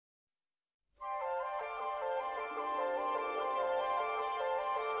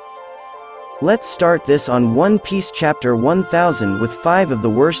Let's start this on One Piece chapter 1000 with 5 of the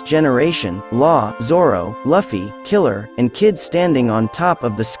worst generation, Law, Zoro, Luffy, Killer, and Kid standing on top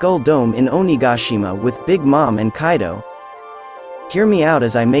of the Skull Dome in Onigashima with Big Mom and Kaido. Hear me out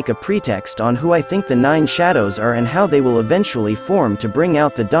as I make a pretext on who I think the 9 shadows are and how they will eventually form to bring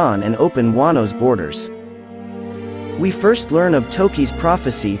out the dawn and open Wano's borders. We first learn of Toki's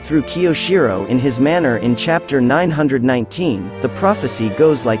prophecy through Kyoshiro in his manor in chapter 919. The prophecy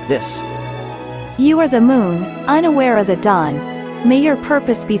goes like this. You are the moon, unaware of the dawn. May your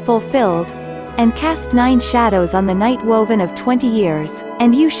purpose be fulfilled, and cast 9 shadows on the night woven of 20 years,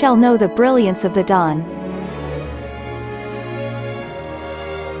 and you shall know the brilliance of the dawn.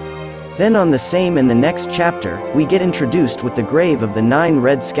 Then on the same in the next chapter, we get introduced with the grave of the 9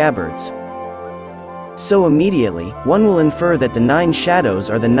 red Scabbards. So immediately, one will infer that the 9 shadows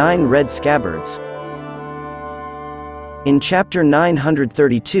are the 9 red Scabbards. In chapter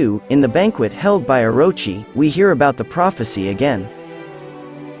 932, in the banquet held by Orochi, we hear about the prophecy again.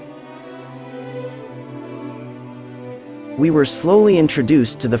 We were slowly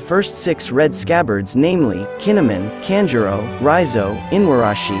introduced to the first 6 red Scabbards, namely, Kinemon, Kanjuro, Raizo,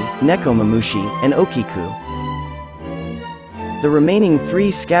 Inuarashi, Nekomamushi, and Okiku. The remaining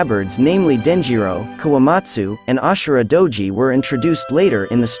 3 Scabbards, namely Denjiro, Kawamatsu, and Ashura Doji, were introduced later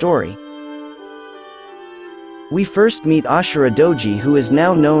in the story. We first meet Ashura Doji, who is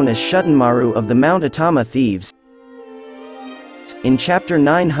now known as Shutenmaru of the Mount Atama Thieves. In chapter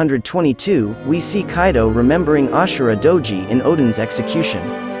 922, we see Kaido remembering Ashura Doji in Oden's execution.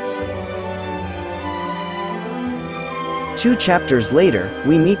 2 chapters later,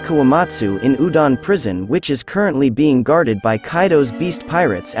 we meet Kawamatsu in Udon Prison, which is currently being guarded by Kaido's beast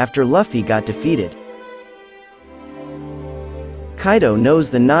pirates after Luffy got defeated. Kaido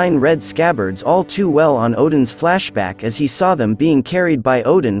knows the 9 red Scabbards all too well on Oden's flashback as he saw them being carried by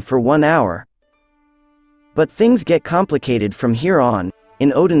Oden for 1 hour. But things get complicated from here on.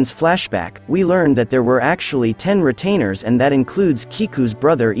 In Oden's flashback, we learn that there were actually 10 retainers, and that includes Kiku's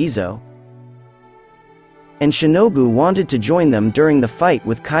brother Izo. And Shinobu wanted to join them during the fight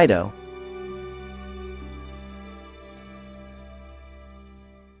with Kaido.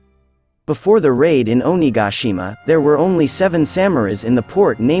 Before the raid in Onigashima, there were only 7 samurais in the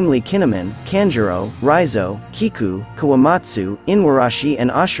port, namely Kinemon, Kanjuro, Raizo, Kiku, Kawamatsu, Inuarashi, and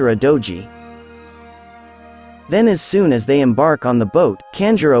Ashura Doji. Then as soon as they embark on the boat,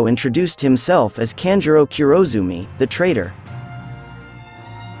 Kanjuro introduced himself as Kanjuro Kurozumi, the traitor.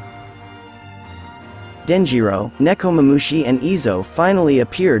 Denjiro, Nekomamushi, and Izo finally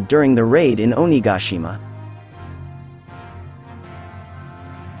appeared during the raid in Onigashima.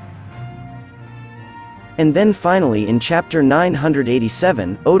 And then finally in chapter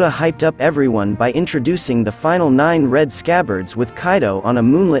 987, Oda hyped up everyone by introducing the final 9 red Scabbards with Kaido on a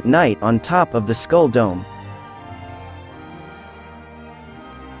moonlit night on top of the Skull Dome.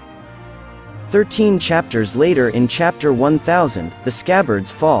 13 chapters later, in chapter 1000, the Scabbards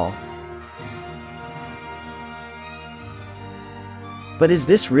fall. But is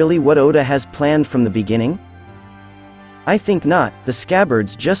this really what Oda has planned from the beginning? I think not. The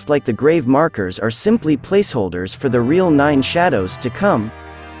Scabbards, just like the grave markers, are simply placeholders for the real 9 shadows to come.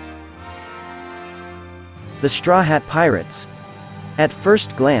 The Strawhat Pirates. At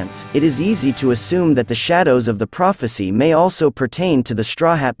first glance, it is easy to assume that the shadows of the prophecy may also pertain to the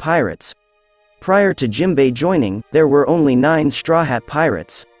Strawhat Pirates. Prior to Jinbei joining, there were only 9 Strawhat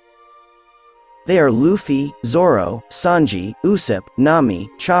Pirates. They are Luffy, Zoro, Sanji, Usopp, Nami,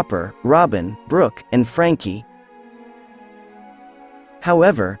 Chopper, Robin, Brook, and Frankie.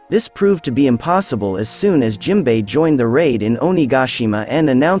 However, this proved to be impossible as soon as Jinbei joined the raid in Onigashima and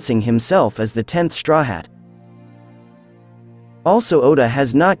announcing himself as the 10th Straw Hat. Also, Oda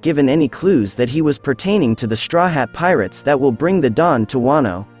has not given any clues that he was pertaining to the Straw Hat Pirates that will bring the dawn to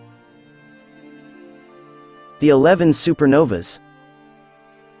Wano. The 11 Supernovas.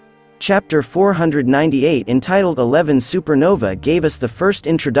 Chapter 498, entitled 11 Supernova, gave us the first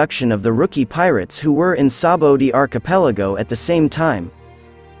introduction of the rookie pirates who were in Sabaody Archipelago at the same time.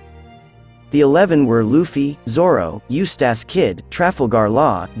 The 11 were Luffy, Zoro, Eustace Kid, Trafalgar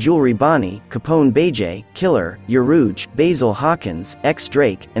Law, Jewelry Bonnie, Capone Bege, Killer, Yaruj, Basil Hawkins, X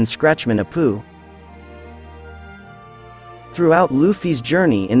Drake, and Scratchman Apu. Throughout Luffy's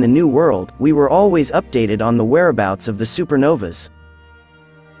journey in the New World, we were always updated on the whereabouts of the supernovas.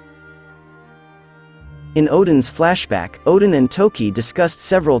 In Oden's flashback, Oden and Toki discussed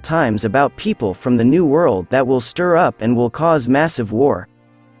several times about people from the New World that will stir up and will cause massive war.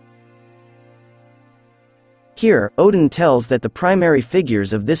 Here, Oden tells that the primary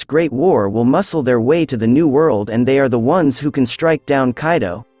figures of this great war will muscle their way to the New World, and they are the ones who can strike down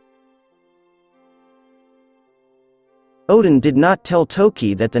Kaido. Oden did not tell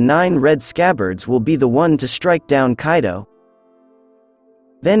Toki that the 9 red Scabbards will be the one to strike down Kaido.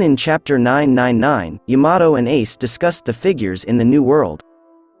 Then in chapter 999, Yamato and Ace discussed the figures in the New World.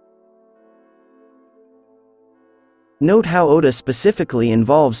 Note how Oda specifically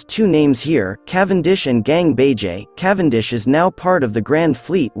involves 2 names here, Cavendish and Gang Bege. Cavendish is now part of the Grand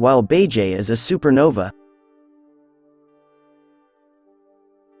Fleet while Bege is a supernova.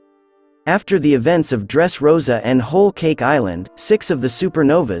 After the events of Dressrosa and Whole Cake Island, 6 of the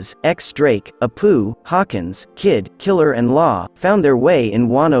supernovas, X-Drake, Apu, Hawkins, Kid, Killer and Law, found their way in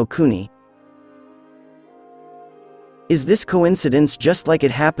Wano Kuni. Is this coincidence just like it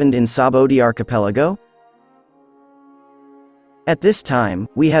happened in Sabaody Archipelago? At this time,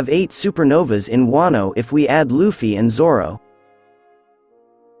 we have 8 supernovas in Wano if we add Luffy and Zoro.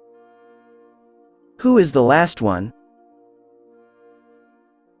 Who is the last one?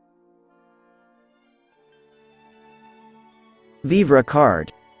 Vivre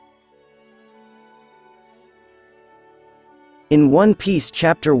Card. In One Piece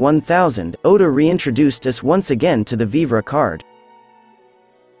Chapter 1000, Oda reintroduced us once again to the Vivre Card.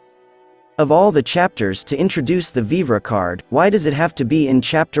 Of all the chapters to introduce the Vivre Card, why does it have to be in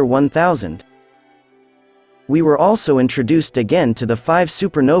Chapter 1000? We were also introduced again to the 5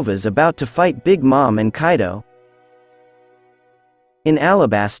 supernovas about to fight Big Mom and Kaido. In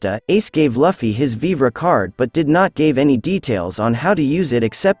Alabasta, Ace gave Luffy his Vivre Card but did not give any details on how to use it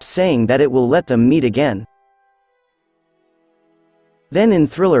except saying that it will let them meet again. Then in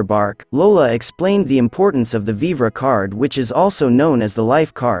Thriller Bark, Lola explained the importance of the Vivre Card, which is also known as the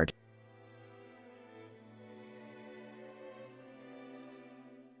Life Card.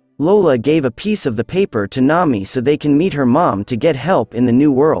 Lola gave a piece of the paper to Nami so they can meet her mom to get help in the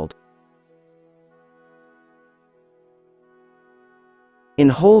New World. In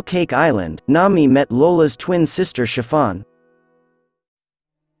Whole Cake Island, Nami met Lola's twin sister Chiffon.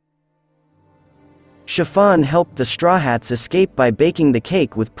 Chiffon helped the Strawhats escape by baking the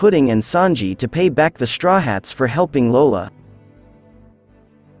cake with pudding and Sanji to pay back the Strawhats for helping Lola.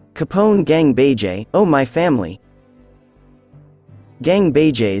 Capone Gang Bege, Oh My Family. Gang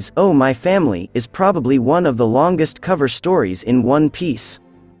Bege's Oh My Family is probably one of the longest cover stories in One Piece.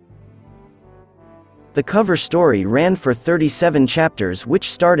 The cover story ran for 37 chapters,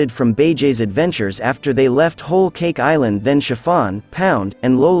 which started from Bege's adventures after they left Whole Cake Island, then Chiffon, Pound,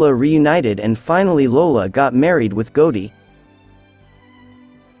 and Lola reunited, and finally Lola got married with Goldie.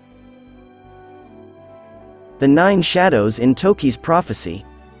 The 9 Shadows in Toki's Prophecy.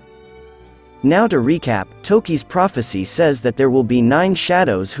 Now to recap, Toki's Prophecy says that there will be 9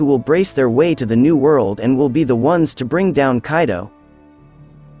 shadows who will brace their way to the New World and will be the ones to bring down Kaido.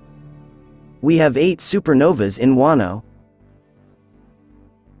 We have 8 supernovas in Wano.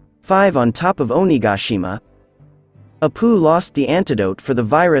 5 on top of Onigashima. Apu lost the antidote for the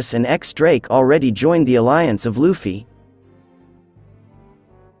virus and X-Drake already joined the alliance of Luffy.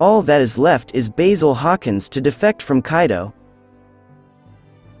 All that is left is Basil Hawkins to defect from Kaido.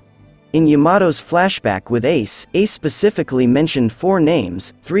 In Yamato's flashback with Ace, Ace specifically mentioned 4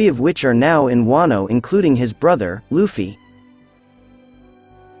 names, 3 of which are now in Wano including his brother, Luffy.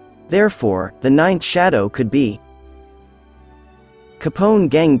 Therefore, the 9th shadow could be Capone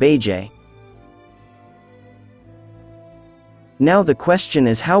Gang Bege. Now the question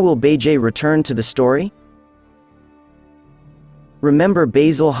is, how will Bege return to the story? Remember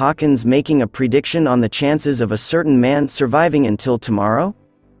Basil Hawkins making a prediction on the chances of a certain man surviving until tomorrow?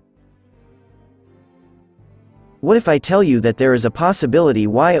 What if I tell you that there is a possibility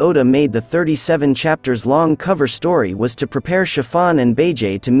why Oda made the 37 chapters long cover story was to prepare Chiffon and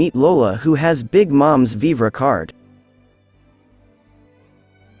Bege to meet Lola, who has Big Mom's Vivre Card?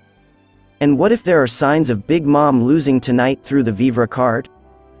 And what if there are signs of Big Mom losing tonight through the Vivre Card?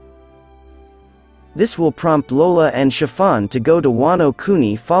 This will prompt Lola and Chiffon to go to Wano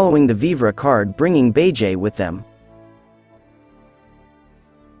Kuni following the Vivre Card, bringing Bege with them.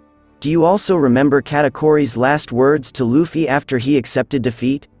 Do you also remember Katakuri's last words to Luffy after he accepted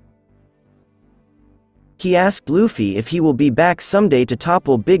defeat? He asked Luffy if he will be back someday to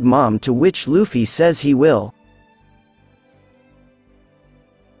topple Big Mom, to which Luffy says he will.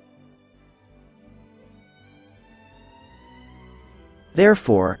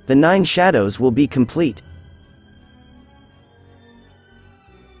 Therefore, the 9 shadows will be complete.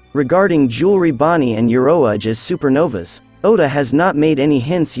 Regarding Jewelry Bonnie and Yoroage as supernovas, Oda has not made any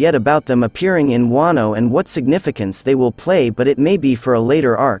hints yet about them appearing in Wano and what significance they will play, but it may be for a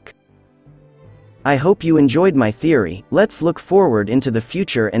later arc. I hope you enjoyed my theory. Let's look forward into the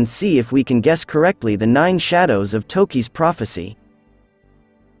future and see if we can guess correctly the 9 shadows of Toki's Prophecy.